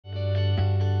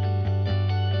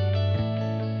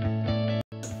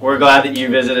We're glad that you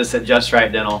visited us at Just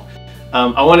Right Dental.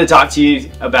 I want to talk to you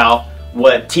about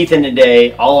what teeth in a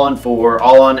day, all on 4,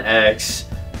 all on X,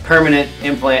 permanent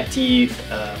implant teeth,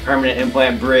 permanent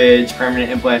implant bridge,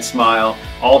 permanent implant smile,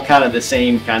 all kind of the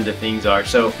same kinds of things are.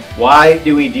 So why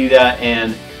do we do that,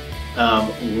 and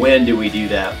when do we do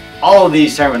that? All of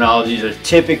these terminologies are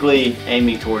typically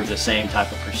aiming towards the same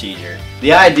type of procedure.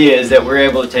 The idea is that we're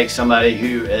able to take somebody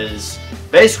who is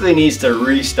basically needs to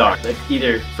restart, like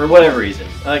either for whatever reason,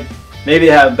 like maybe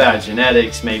they have bad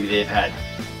genetics, maybe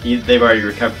they've already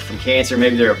recovered from cancer,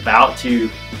 maybe they're about to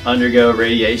undergo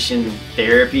radiation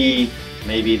therapy,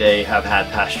 maybe they have had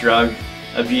past drug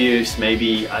abuse,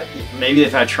 maybe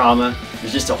they've had trauma.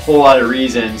 There's just a whole lot of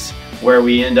reasons where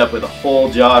we end up with a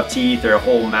whole jaw of teeth or a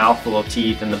whole mouthful of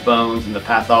teeth, and the bones and the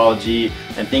pathology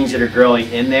and things that are growing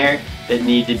in there that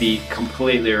need to be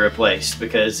completely replaced,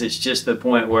 because it's just the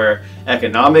point where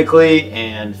economically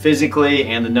and physically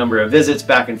and the number of visits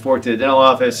back and forth to the dental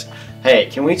office, hey,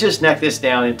 can we just neck this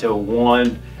down into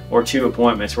 1 or 2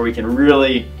 appointments where we can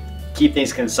really keep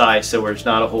things concise so there's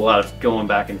not a whole lot of going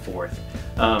back and forth.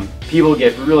 People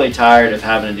get really tired of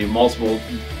having to do multiple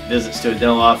visits to a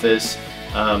dental office,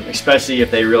 especially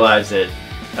if they realize that,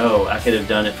 oh, I could have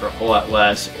done it for a whole lot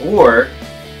less. Or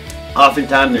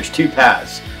oftentimes there's 2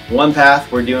 paths. One path,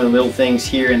 we're doing little things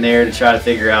here and there to try to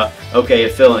figure out, okay, a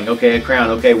filling, okay, a crown,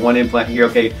 okay, 1 implant here,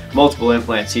 okay, multiple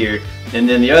implants here. And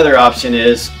then the other option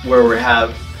is where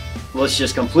let's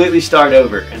just completely start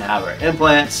over and have our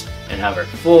implants and have our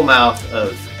full mouth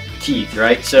of teeth,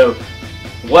 right? So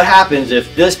what happens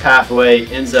if this pathway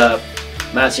ends up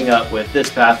matching up with this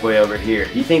pathway over here?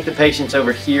 Do you think the patients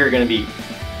over here are going to be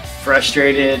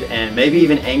frustrated and maybe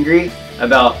even angry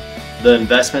about the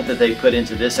investment that they put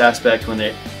into this aspect when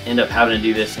they end up having to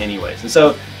do this anyways? And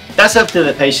so that's up to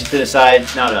the patient to decide,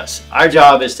 not us. Our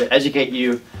job is to educate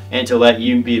you and to let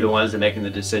you be the ones that are making the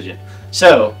decision.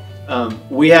 So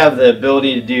we have the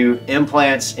ability to do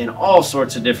implants in all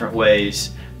sorts of different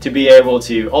ways to be able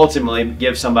to ultimately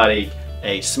give somebody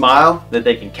a smile that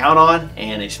they can count on,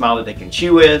 and a smile that they can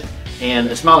chew with, and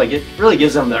a smile that really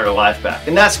gives them their life back.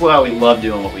 And that's why we love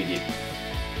doing what we do.